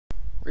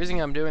reason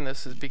I'm doing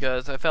this is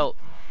because I felt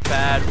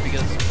bad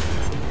because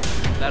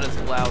that is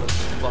loud as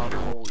fuck.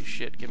 Holy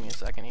shit, give me a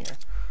second here.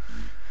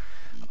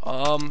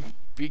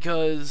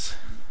 Because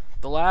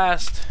the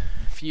last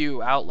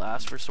few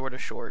Outlast were sort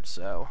of short,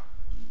 so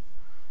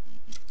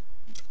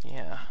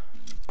yeah.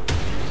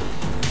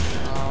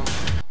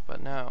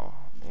 But no,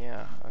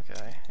 yeah,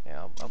 okay,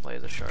 yeah, I'll play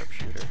as a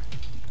sharpshooter.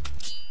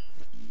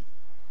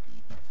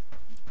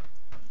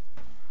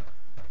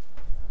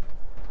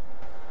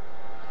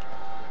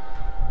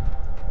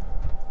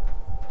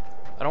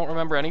 I don't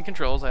remember any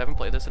controls. I haven't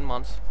played this in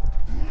months.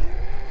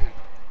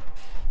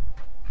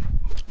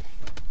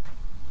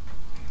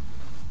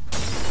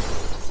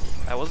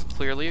 That was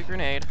clearly a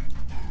grenade.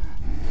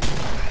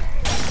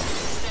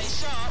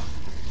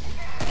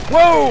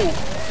 Whoa!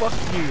 Fuck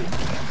you.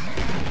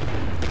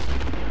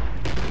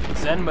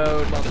 Zen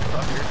mode,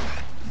 motherfucker.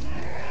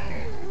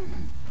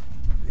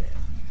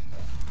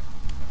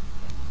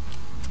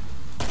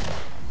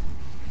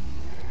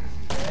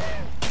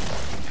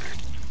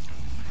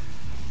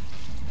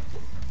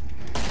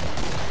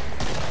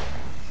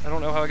 I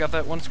don't know how I got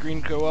that one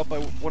screen to go up. I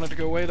wanted to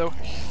go away though.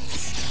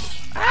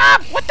 Ah!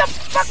 What the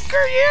fuck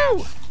are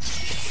you?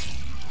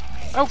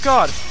 Oh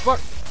god, fuck.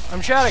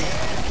 I'm chatting.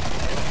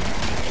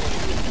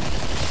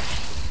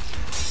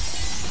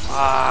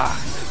 Ah.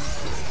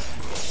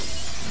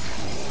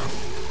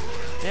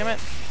 Damn it.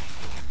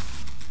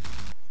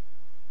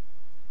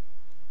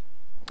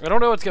 I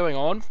don't know what's going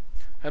on.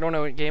 I don't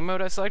know what game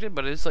mode I selected,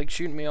 but it's like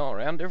shooting me all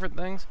around different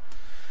things.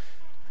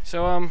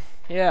 So,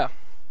 yeah.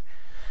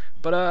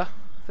 But,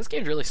 this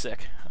game's really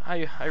sick.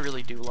 I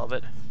really do love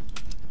it.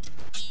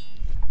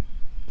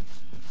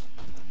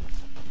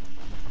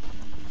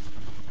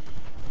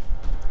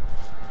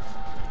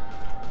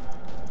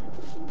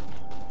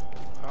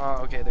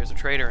 Oh, okay, there's a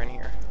trader in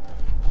here.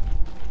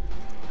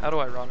 How do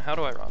I run? How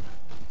do I run?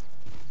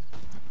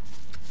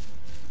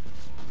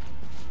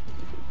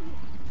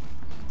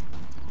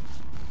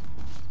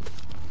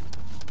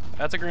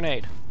 That's a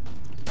grenade.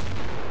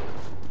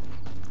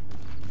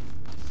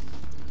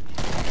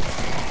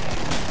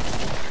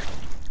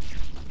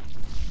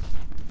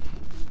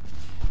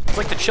 It's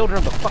like the children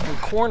of the fucking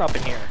corn up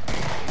in here.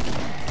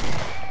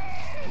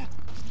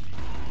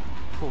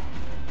 Whew.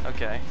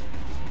 Okay.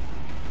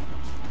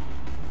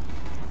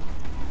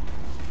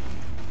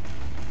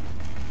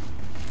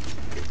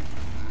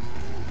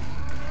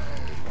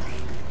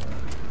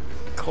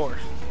 Of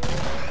course.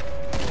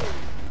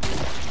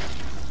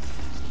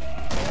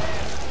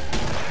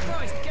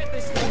 Christ, get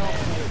this thing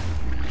off me.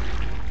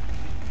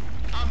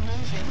 I'm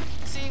moving.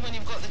 See when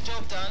you've got the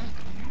job done.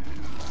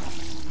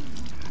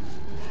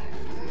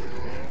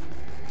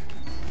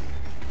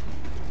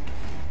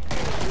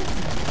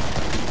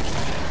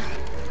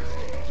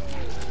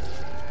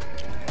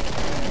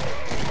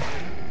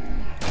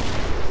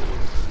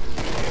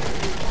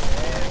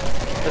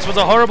 This was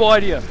a horrible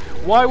idea.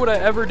 Why would I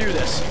ever do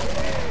this?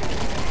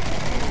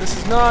 This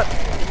is not...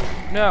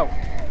 No.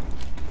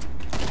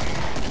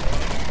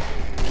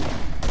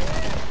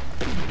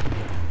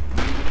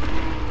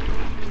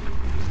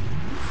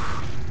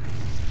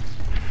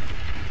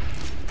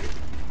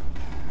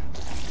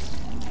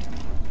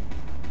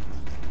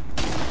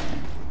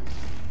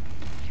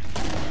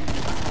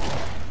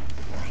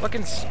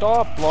 Fucking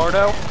stop,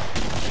 Blardo.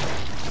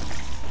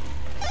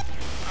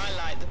 I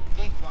like the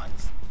big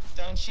ones,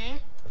 don't you?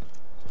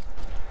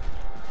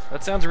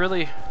 That sounds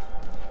really...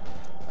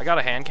 I got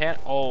a hand cannon.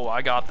 Oh,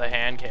 I got the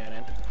hand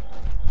cannon.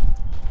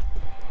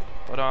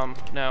 But,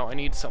 no, I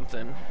need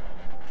something.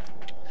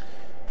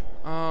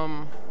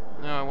 No,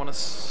 I want to...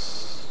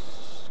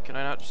 Can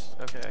I not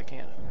just... Okay, I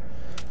can't.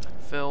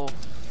 Fill.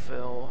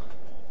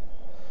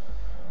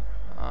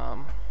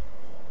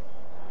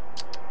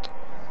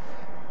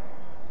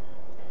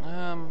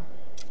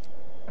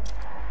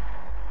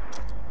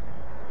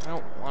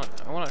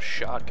 I want a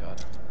shotgun.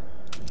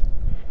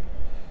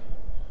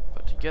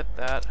 But to get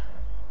that...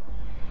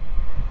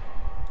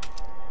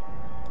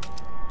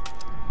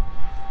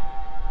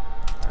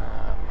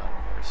 I'm not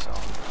going to sell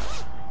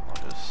that.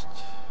 I'll just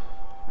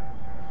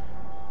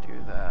do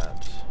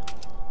that.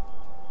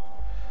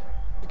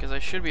 Because I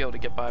should be able to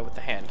get by with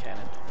the hand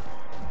cannon.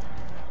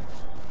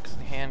 Because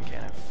the hand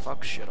cannon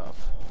fucks shit up.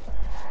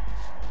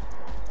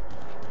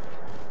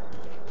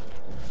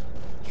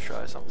 Let's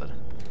try something.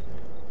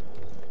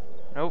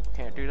 Nope,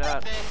 can't do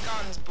that. They're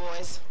guns,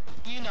 boys.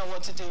 You know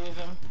what to do with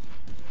them.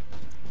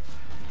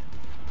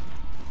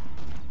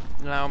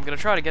 Now I'm gonna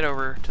try to get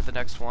over to the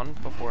next one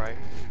before I...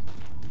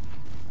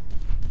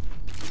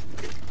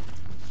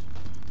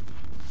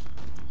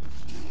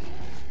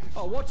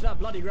 Oh, watch that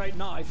bloody great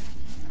knife.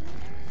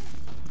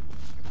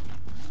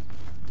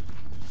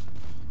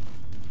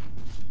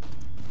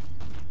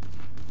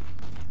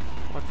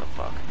 What the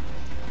fuck?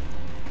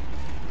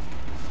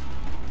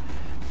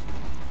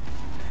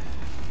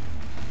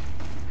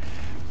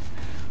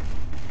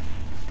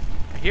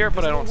 I hear it,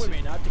 but I don't see.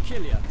 Women out to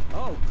kill you.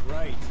 Oh,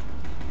 great.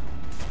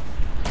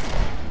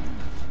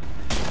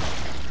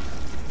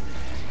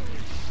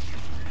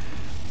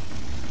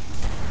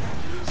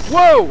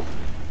 Whoa!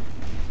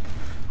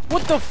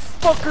 What the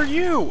fuck are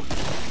you?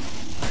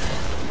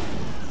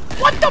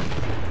 What the?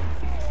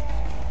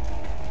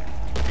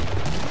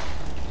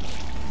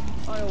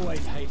 I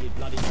always hated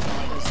bloody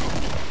spiders.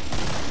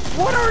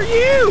 What are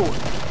you?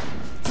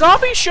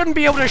 Zombies shouldn't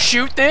be able to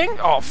shoot things.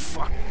 Oh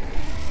fuck.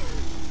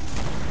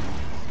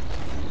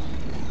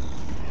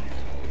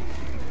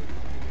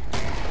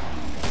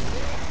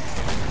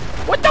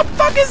 What the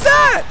fuck is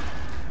that?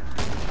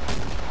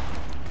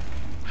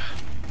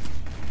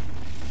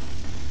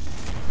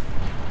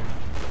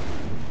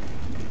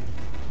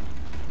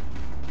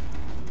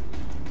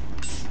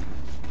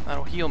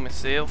 That'll heal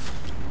myself.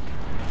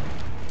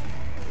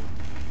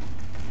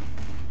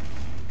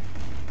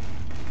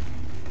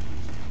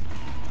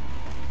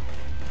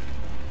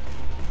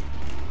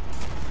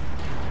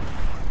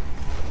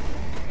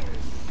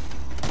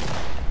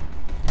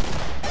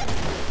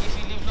 If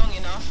you live long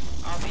enough,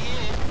 I'll be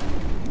here.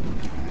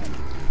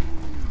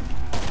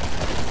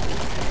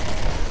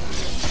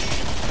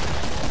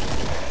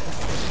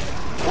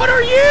 What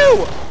are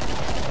you?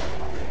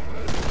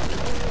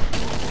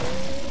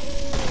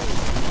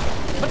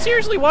 But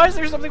seriously, why is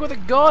there something with a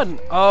gun?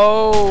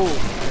 Oh,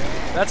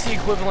 that's the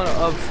equivalent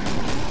of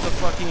the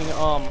fucking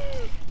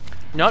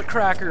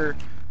Nutcracker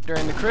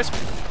during the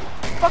Christmas.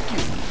 Fuck you.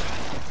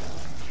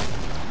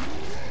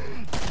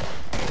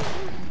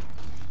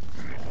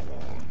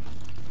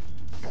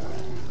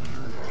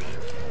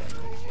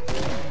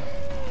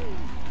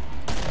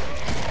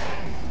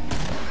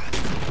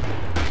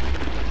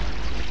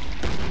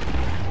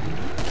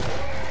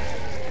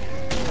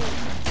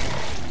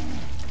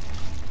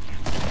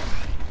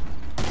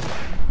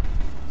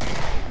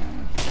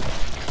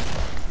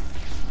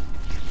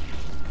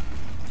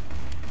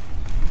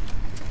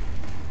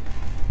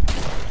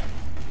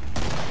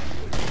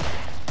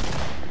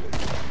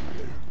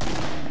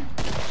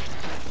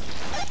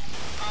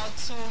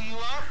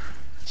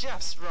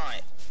 Just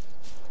right.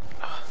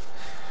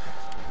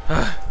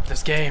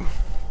 This game.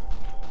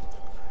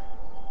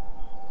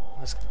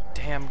 This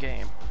damn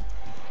game.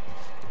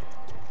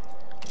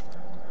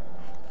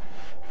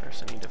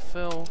 First I need to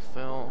fill.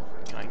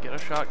 Can I get a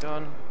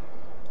shotgun?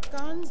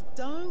 Guns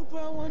don't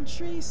grow on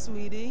trees,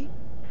 sweetie.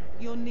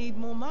 You'll need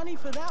more money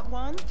for that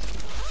one.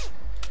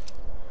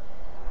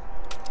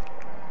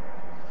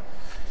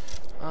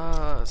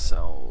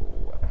 Sell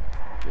weapon.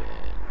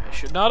 I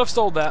should not have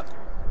sold that.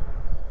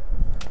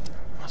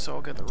 So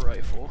I'll get the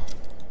rifle.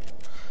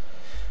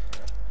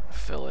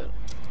 Fill it.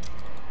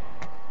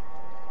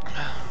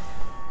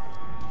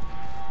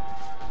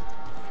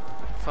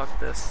 Fuck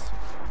this.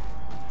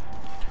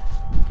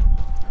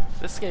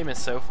 This game is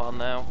so fun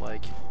though,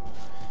 like,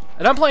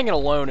 and I'm playing it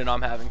alone and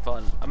I'm having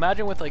fun.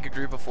 Imagine with like a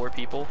group of 4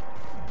 people.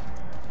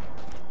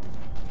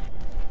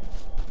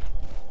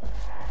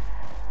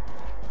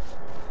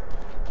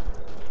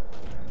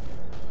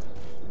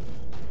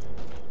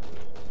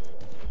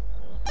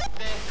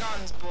 They're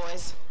guns,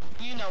 boys.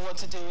 You know what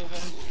to do with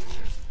them.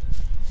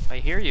 I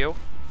hear you.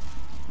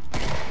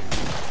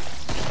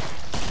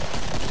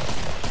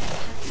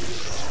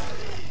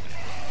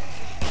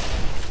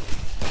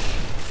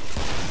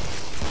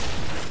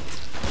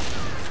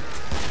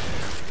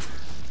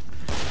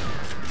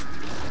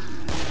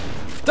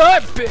 Die,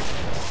 bitch!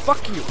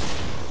 Fuck you.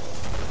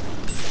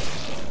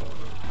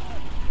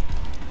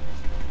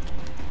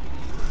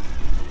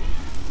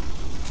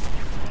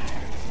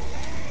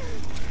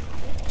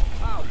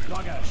 Oh,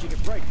 bugger, she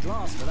could break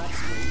glass for that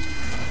scream.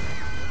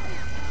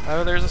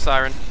 Oh, there's a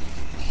siren.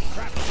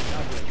 Crap, she's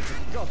ugly.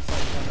 For God's sake,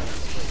 don't let her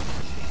scream.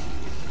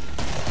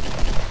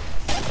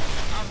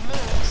 I've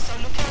moved, so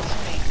look out for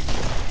me.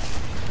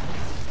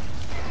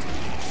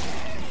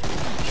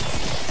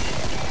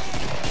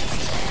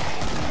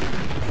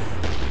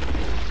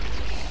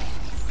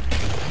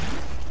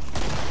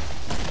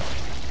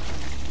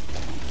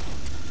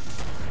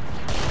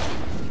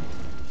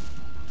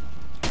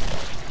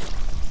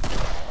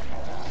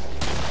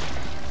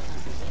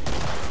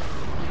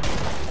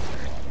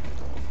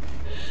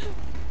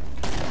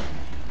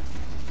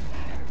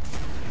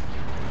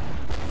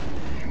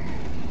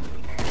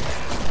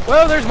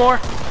 Well, there's more.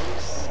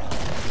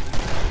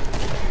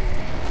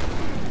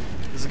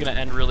 This is gonna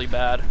end really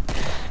bad.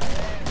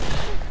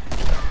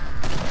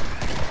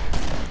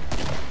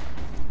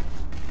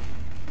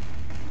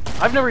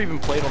 I've never even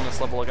played on this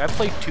level. Like, I've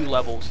played 2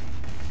 levels.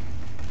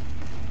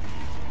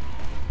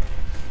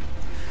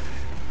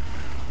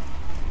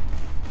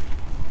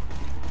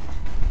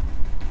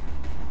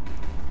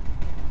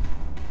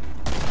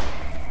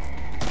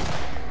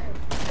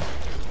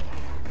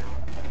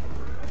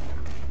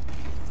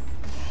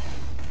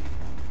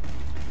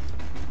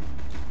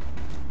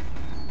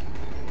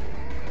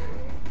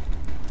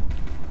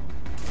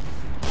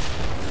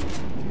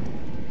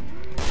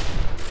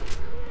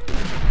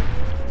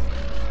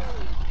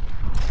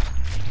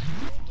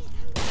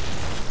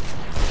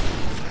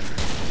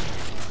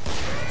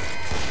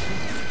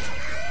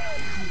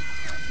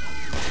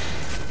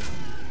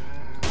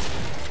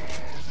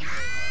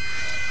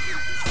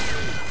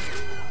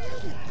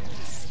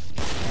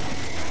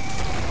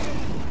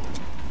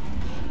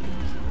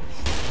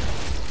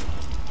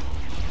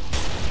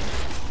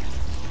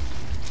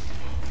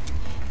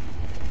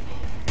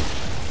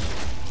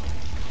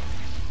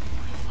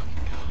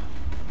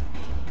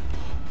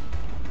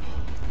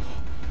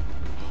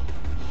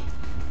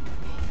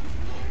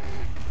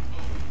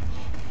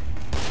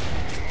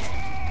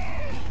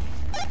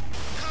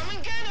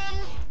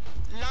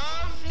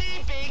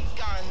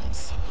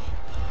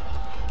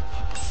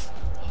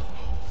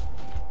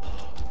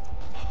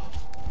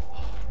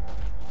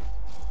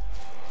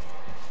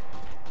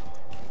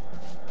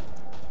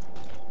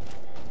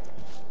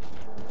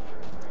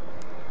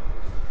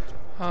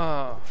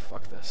 Oh,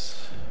 fuck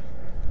this.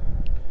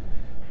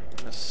 I'm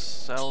gonna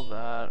sell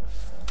that,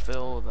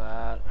 fill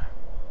that.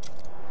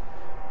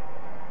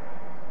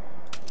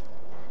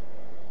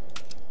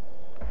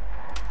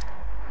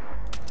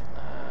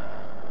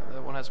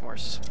 That one has more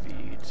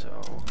speed, so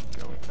I'll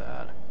go with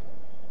that.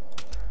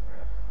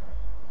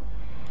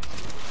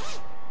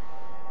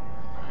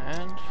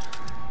 And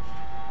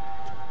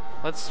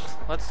let's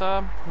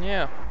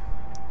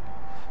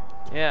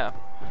yeah.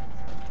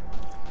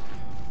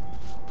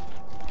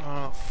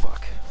 Oh,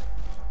 fuck.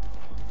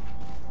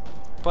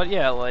 But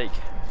yeah, like,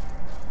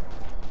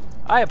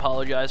 I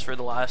apologize for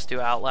the last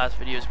two Outlast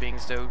videos being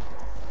so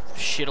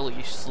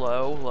shittily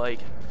slow. Like,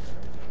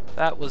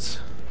 that was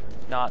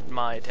not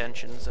my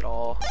intentions at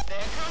all. They're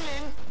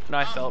coming. And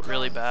I felt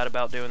really bad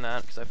about doing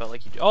that, because I felt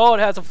like oh, it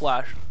has a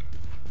flash.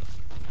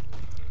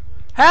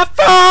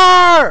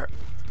 Heifer!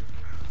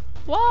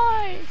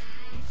 Why?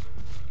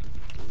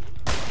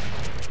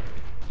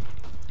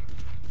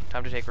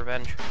 Time to take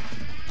revenge.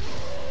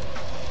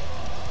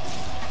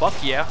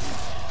 Fuck yeah.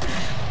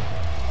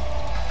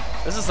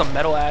 This is some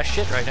metal ass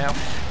shit right now. A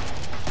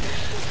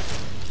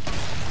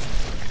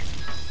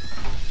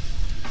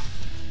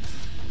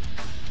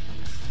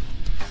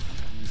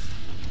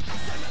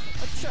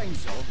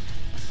chainsaw?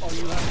 Oh,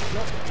 you have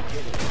got to be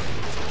kidding.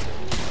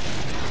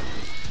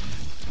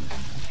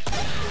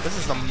 This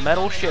is some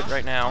metal shit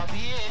right now. I'll be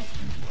in.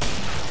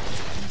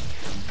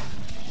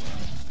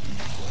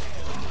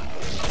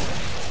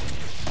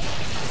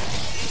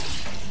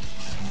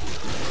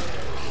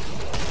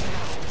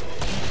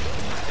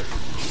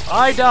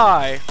 I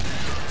die.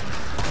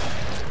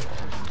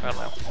 I don't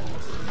know.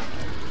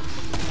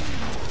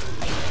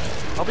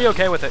 I'll be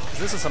okay with it, because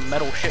this is some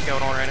metal shit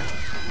going on right now.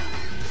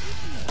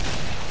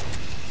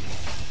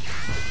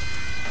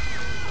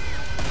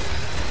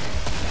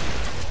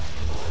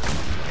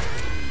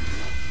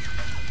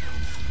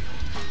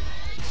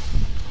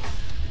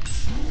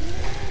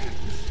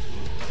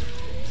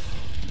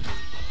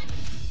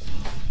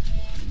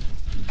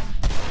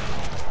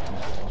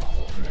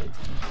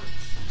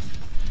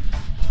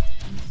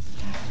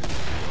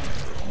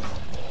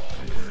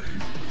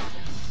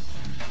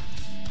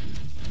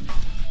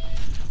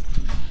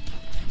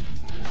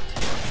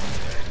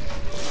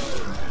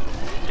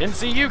 Didn't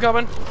see you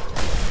coming.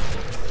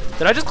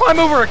 Did I just climb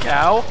over a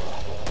cow?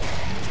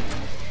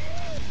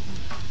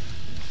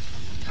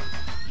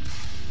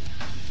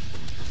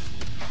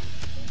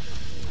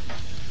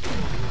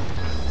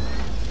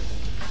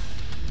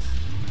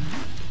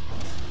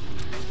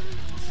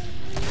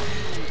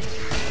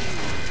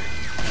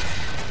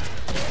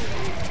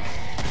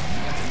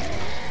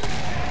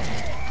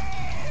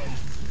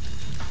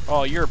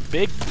 Oh, you're a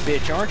big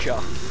bitch, aren't ya?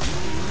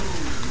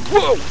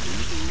 Whoa!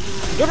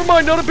 Never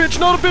mind, not a bitch,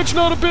 not a bitch,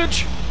 not a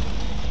bitch!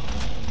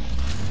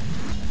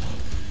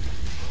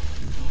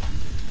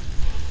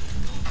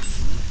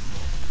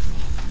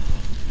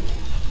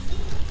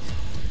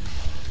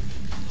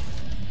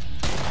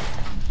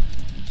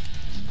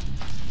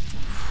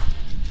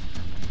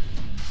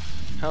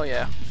 Hell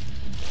yeah.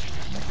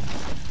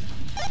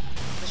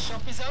 The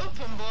shop is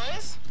open,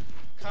 boys.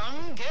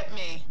 Come get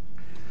me.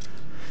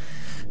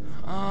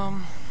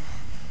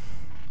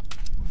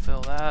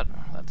 Fill that.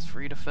 That's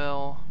free to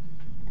fill.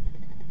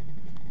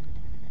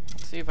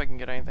 Let's see if I can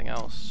get anything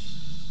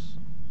else.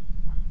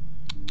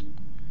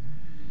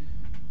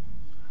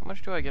 How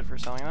much do I get for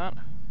selling that?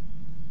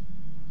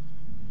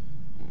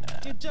 Nah.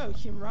 You're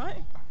joking,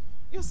 right?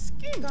 Your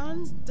skin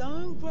guns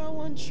don't grow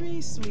on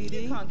trees,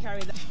 sweetie. You can't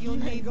carry that. You'll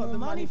need more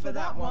money for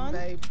that one,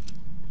 babe.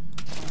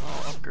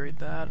 I'll upgrade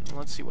that. And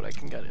let's see what I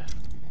can get.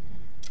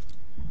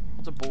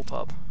 What's a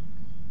bullpup?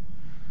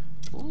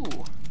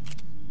 Ooh.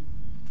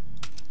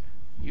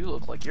 You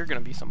look like you're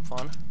gonna be some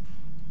fun.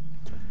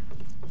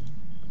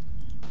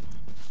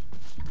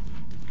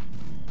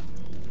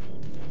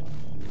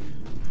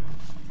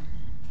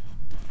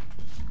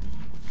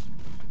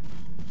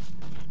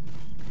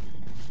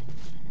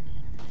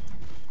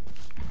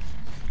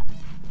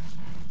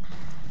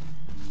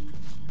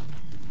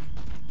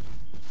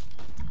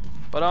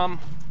 But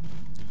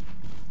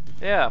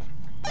yeah.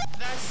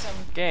 That's some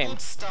Game.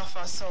 good stuff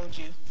I sold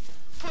you.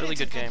 Put Really it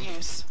to good game.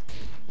 Use.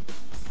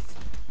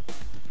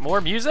 More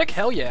music?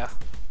 Hell yeah.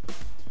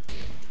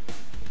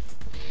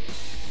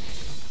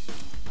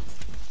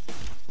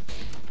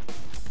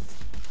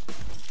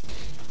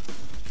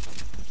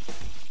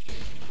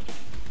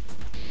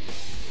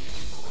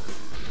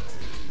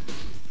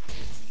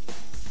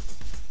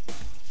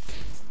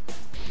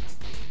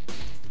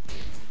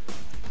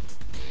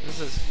 This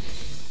is...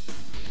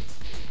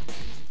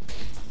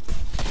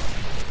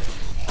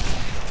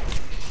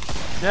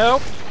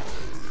 Nope.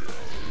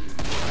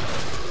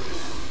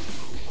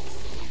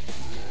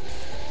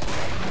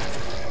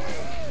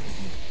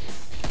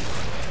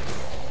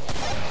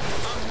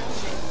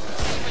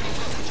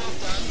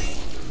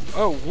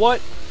 Oh,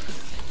 what?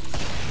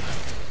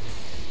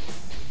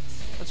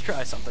 Let's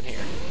try something here.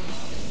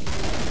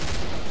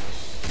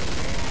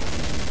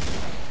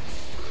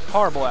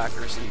 Horrible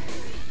accuracy.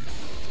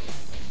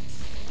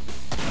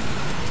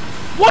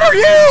 What are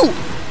you?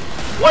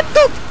 What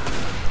the?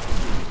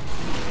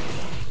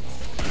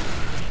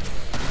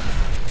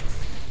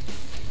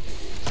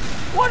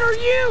 What are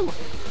you?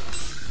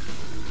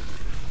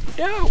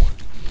 No.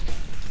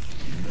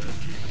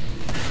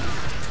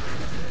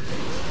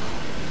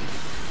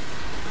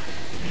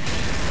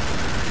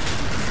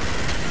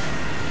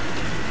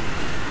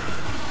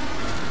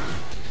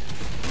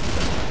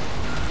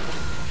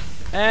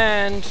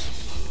 And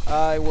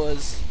I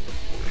was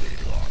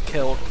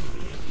killed.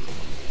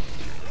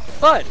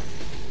 But,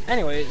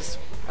 anyways,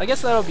 I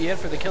guess that'll be it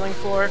for the killing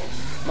floor.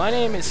 My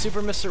name is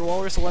Super Mr.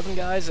 Walrus 11,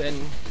 guys, and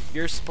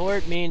your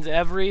support means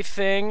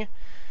everything.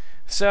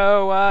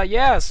 So,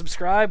 yeah,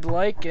 subscribe,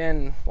 like,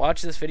 and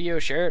watch this video,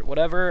 share it,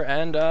 whatever,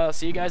 and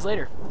see you guys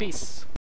later. Peace.